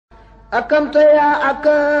أكمت يا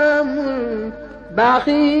أكم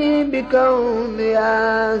باخي بكون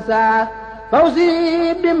يا سا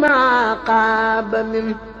فوزي بما قاب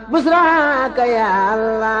من بسراك يا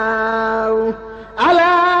الله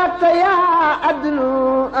علىك يا عدل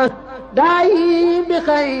داعي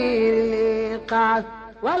بخير لقاس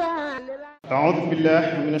ولا أعوذ بالله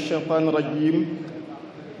من الشيطان الرجيم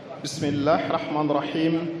بسم الله الرحمن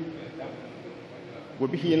الرحيم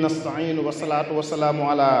وبه نستعين والصلاة والسلام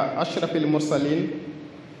على أشرف المرسلين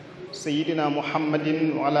سيدنا محمد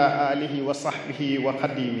وعلى آله وصحبه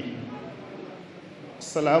وخديمه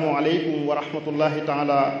السلام عليكم ورحمة الله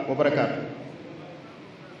تعالى وبركاته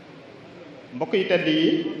mbokk yi tedd yi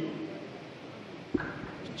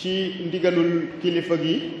ci ndigalul kilifa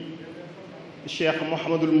gi Cheikh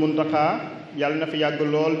Mouhamadul Mountakha yàlla na fi yàgg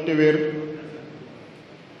lool te wér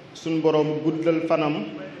suñ boroom guddal fanam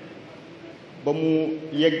ba mu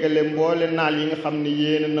yeggale mboole naal yi nga xam ne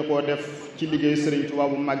yéene na koo def ci liggéey Sëriñ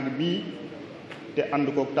Tuubaa bu màgg bii te ànd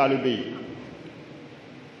kook taalibe yi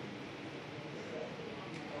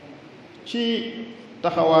ci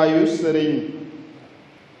taxawaayu Sëriñ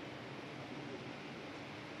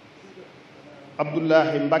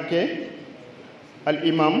Abdullahi Mbakke al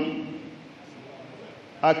imam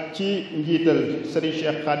ak ci njiital Sëriñ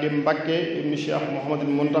Cheikh Khadi Mbakke ibnu Cheikh Mouhamadul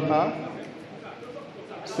Mountakha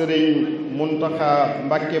Sëriñ Mountakha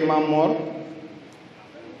Mbakke Mamor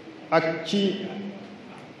ak ci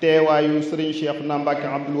teewaayu Sëriñ Cheikh na Mbakke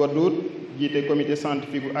Abdul Wadud jiite comité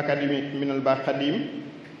scientifique bu Académie Minane 144OH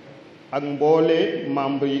ak mboole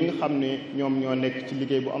membre yi nga xam ne ñoom ñoo nekk ci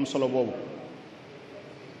liggéey bu am solo boobu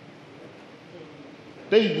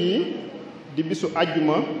tey jii di bisu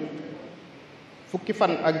àjjuma fukki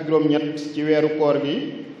fan ak juróom-ñett ci weeru koor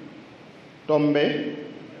gi tombe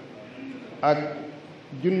ak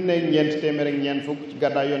junne ñeent téeméer ak ñeent fukk ci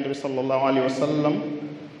gàddaay yonent bi sallallahu alayhi wa sallam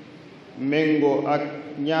méngoo ak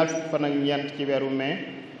ñaar fukki fan ak ñeent ci weeru mai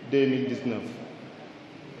 2019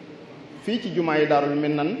 fii ci jumaa yi Daarul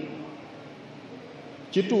Minan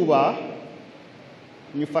ci Touba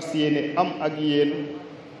ñu fas yéene am ak yéen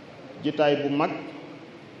jitaay bu mag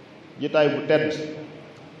jitaay bu tedd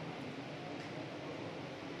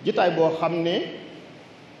jitaay boo xam ne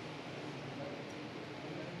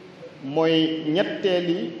mooy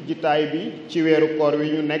ñetteeli jitaay bi ci weeru koor wi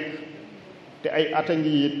ñu nekk te ay at a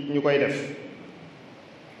ngi it ñu koy def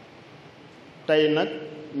tey nag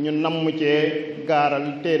ñu namm cee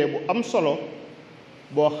gaaral téere bu am solo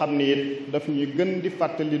boo xam ne it daf ñuy gën di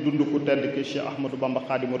fàttali dund ku tedd ki Cheikh Ahmadou Bamba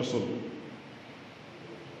Xaadimu Rasuul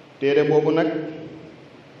téere boobu nag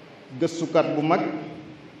gëstukat bu mag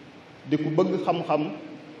di ku bëgg xam-xam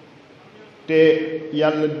te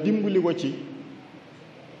yàlla dimbali ko ci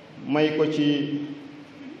may ko ci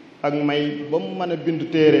ak may ba mu mën a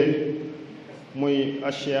bind téere muy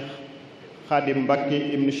a Cheikh Khadim Mbakke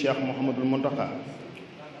ibnu Cheikh Mouhamadul Mountakha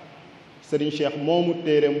Sëriñ Cheikh moomu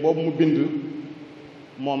téere boobu mu bind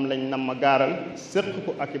moom lañ nam ma gaaral séq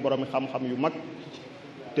ko ak i boroomi xam-xam yu mag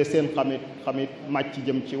te seen xamit màcc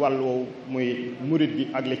jëm ci wàll woowu muy murit gi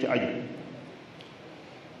ak li ci aju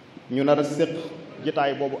ñu nar a séq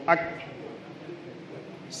jitaay boobu ak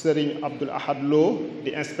Sëriñ Abdul Ahad Lo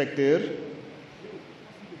di inspecteur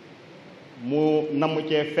mu namm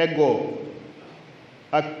cee feggoo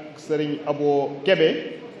ak Sëriñ Abo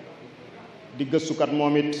Kebe di gëstukat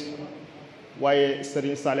moom it waaye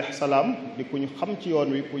Sëriñ salam di ku ñu xam ci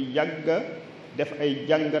yoon wi ku yàgga def ay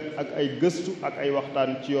jàngat ak ay gëstu ak ay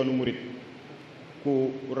waxtaan ci yoonu murit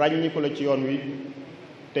ku ràññiku la ci yoon wi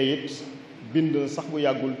te it bind sax bu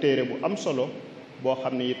yàggul téere bu am solo boo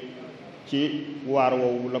xam ne it ci waar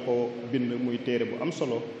woowu la ko bind muy téere bu am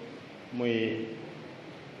solo muy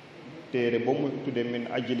téere boobu muy tudde min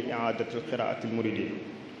ajli i'adatil qiraatil muridin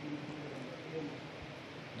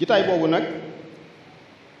jitaay boobu nag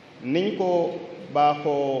niñ ko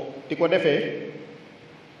baaxoo di ko defee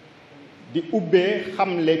di ubbee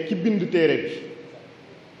xamle ki bind téere bi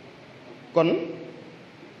kon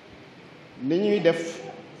ni ñuy def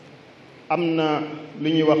am na lu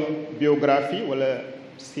ñuy wax biographie wala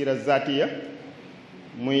sira zatiya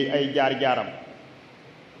muy ay jaar-jaaram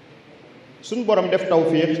suñ borom def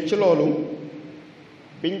tawfiix ci loolu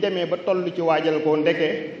biñ demee ba toll ci waajal ko ndeke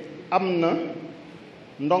am na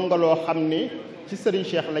ndongaloo xam ni ci Sëriñ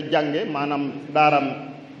Cheikh la jànge maanaam daaram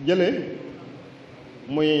jële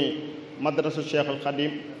muy madrasu Cheikh al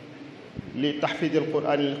Xadim li tahfiz al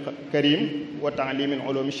Qur'an al Karim wa ta'lim al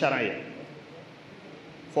ulum shar'iyya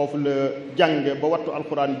foofu la jànge ba wattu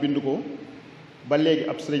alquran bind ko ba léegi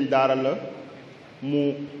ab sëriñ daara la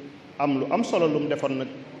mu am lu am solo lu mu defoon nag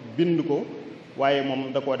bind ko waaye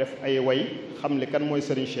moom da koo def ay way xam li kan mooy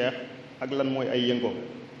Serigne Cheikh ak lan mooy ay yëngoo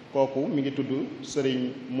kooku mi ngi tudd sëriñ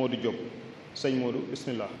Modou Diop. sëñ Modou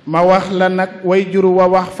bismillah. ma wax la nag way jur wa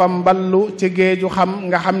wax fa mballu ci géeju xam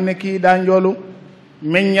nga xam ne kii daa njoolu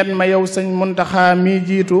meññet ma yow sëñ Muntaxa mi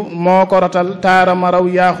jiitu moo ko rotal taara ma raw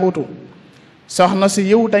yaaxuutu soxna si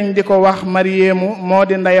yiw dañ di ko wax mariéemu moo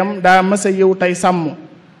di ndeyam daa mësa yiw tey sàmm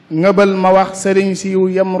ngëbal ma wax sëriñ si yiw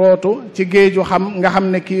yam rootu ci géeju xam nga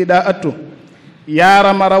xam ne kii daa ëttu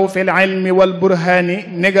yaarama raw fil ilmi wal burhaani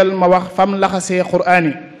négal ma wax fam laxasee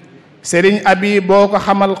qur'aani sëriñ abi boo ko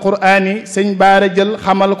xamal qur'aani sëñ baara jël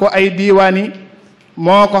xamal ko ay diiwaani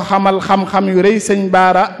moo ko xamal xam-xam yu rëy sëñ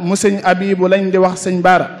baara mu sëñ abi bu lañ di wax sëñ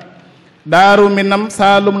baara daaru minam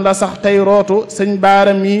saalum la sax tey rootu sëñ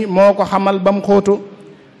baara mii moo ko xamal bam xóotu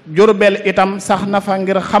jurbel itam sax na fa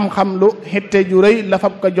ngir xam-xam lu xitte ju rëy la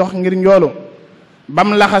fab ko jox ngir njoolu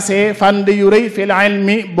bam laxasee fànn yu rëy fil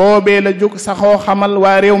ilmi boobee la jóg saxoo xamal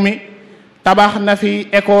waa réew mi tabax na fi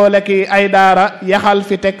école ki ay daara yaxal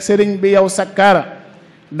fi teg sëriñ bi yow sakkaara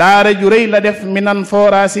daara ju rëy la def minan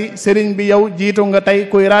fooraasi sëriñ bi yow jiitu nga tey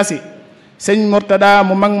kuy raasi sëñ Murtada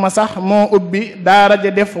mu mag ma sax moo ubbi daara ja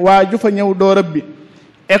def waa ju fa ñëw doo rëbbi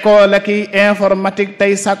école ki informatique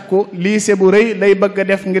tey sàkku lycée bu rëy lay bëgg a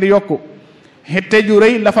def ngir yokku xitte ju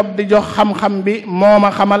rëy la fab di jox xam-xam bi moo ma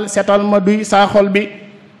xamal setal ma duy saa xol bi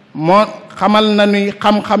moo xamal na nuy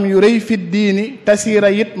xam-xam yu rëy fit diini tasiira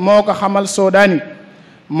it moo ko xamal soodaani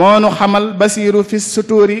moo nu xamal basiiru fi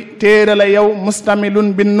sutuuri téere la yow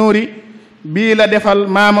mustamilun bin nuuri bii la defal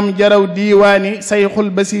maamam jaraw diiwaani sayxul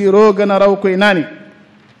basiiroo gën a raw koy naani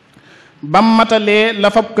bam matalee la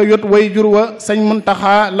fab ko yot way jur wa sëñ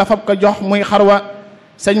Muntaxa la fab ko jox muy xarwa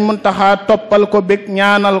sëñ Muntaxa toppal ko bég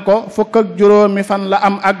ñaanal ko fukk ak juróomi fan la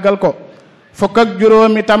am àggal ko fukk ak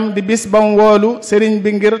juróomi tam di bis bam woolu sëriñ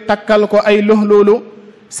bi ngir takkal ko ay luxluulu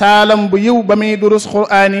saalam bu yiw ba muy durus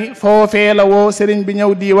qur'aani foofee la woo sëriñ bi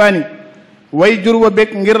ñëw diiwaani way jur wa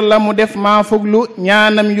bég ngir la mu def maa fuglu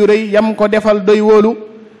ñaanam yu rëy yam ko defal doy wóolu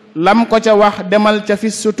lam ko ca wax demal ca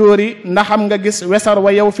fis sutóori ndaxam nga gis wesar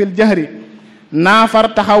wa yow fil jahri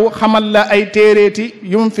naafar taxaw xamal la ay téeréeti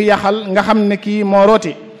yum fi yaxal nga xam ne kii moo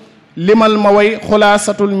rooti limal ma way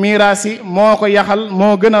xulaasatul miraasi moo ko yaxal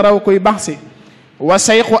moo gën a raw kuy bax si wa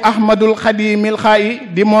seyxu ahmadul xadimil xaayi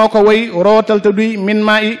di moo ko way rootal te duy min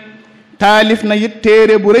maa i taalif na it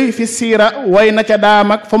téere bu rëy fi siira way na ca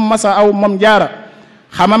daam ak fu masa aw moom jaara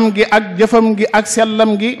xamam gi ak jëfam gi ak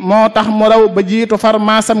sellam gi moo tax mu raw ba jiitu far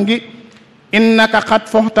maasam gi innaka xat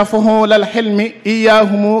foxta fuxuulal xilmi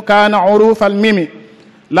iyaahumu kaana urufal mimi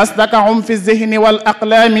lasdakahum fi zihni wal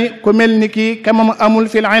aqlaami ku mel ni kii kamam amul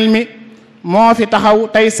fil ilmi moo fi taxaw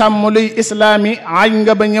tey sàmm luy islaami aj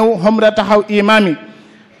nga ba ñëw xumra taxaw imaami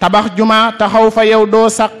tabax juma taxaw fa yow doo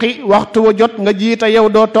saqi waxtu wa jot nga jiita yow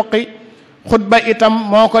doo toqi xutba itam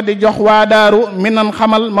moo ko di jox waa daaru minan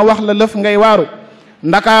xamal ma wax la lëf ngay waaru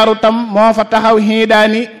ndakaaru tam moo fa taxaw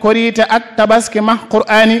xiidaani koriite ak tabaski max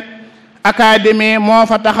qur'aani académie moo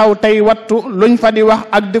fa taxaw tey wattu luñ fa di wax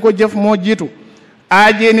ak di ko jëf moo jiitu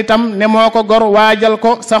aajeen itam ne moo ko gor waajal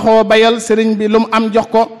ko saxoo bayal sëriñ bi lum am jox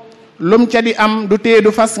ko lum ca di am du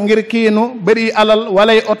teedu fas ngir kiinu bëri alal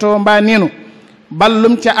walay oto mbaa niinu bal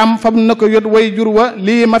lum ca am fab na ko yot way jur wa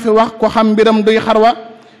lii ma fi wax ko xam mbiram duy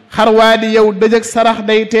xarwaa di yow dëjëg sarax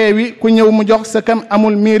day teewi ku ñëw mu jox sa kam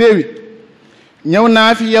amul mii réewi ñëw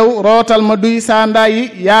naa fi yow rootal ma duy saa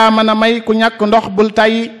ndaayi yaa mën a may ku ñàkk ndox bul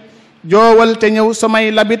tàyyi joowal te ñëw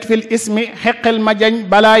somay labit fil ismi xeqil ma jañ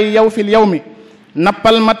balaayi yow fil yow mi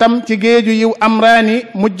nappal ma tam ci géeju yiw amraani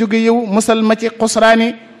mujj gi yiw musal ma ci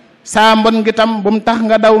xusraani saa mbon gi tam bum tax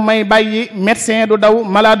nga daw may bàyyi médecin du daw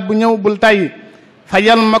malade bu ñëw bul tàyyi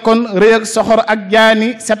fayal ma kon rëy ak soxor ak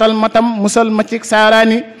jaani setal ma tam musal ma ci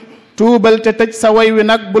saaraani tuubal te tëj sa way wi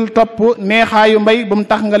nag bul topp neexaayu mbay bum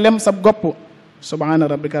tax nga lem sab gopp subhaana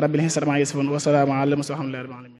rabbika rabbil izzati ammaa yasifuun wa salaamun alal mursaliin walhamdulillaahi rabbil aalamiin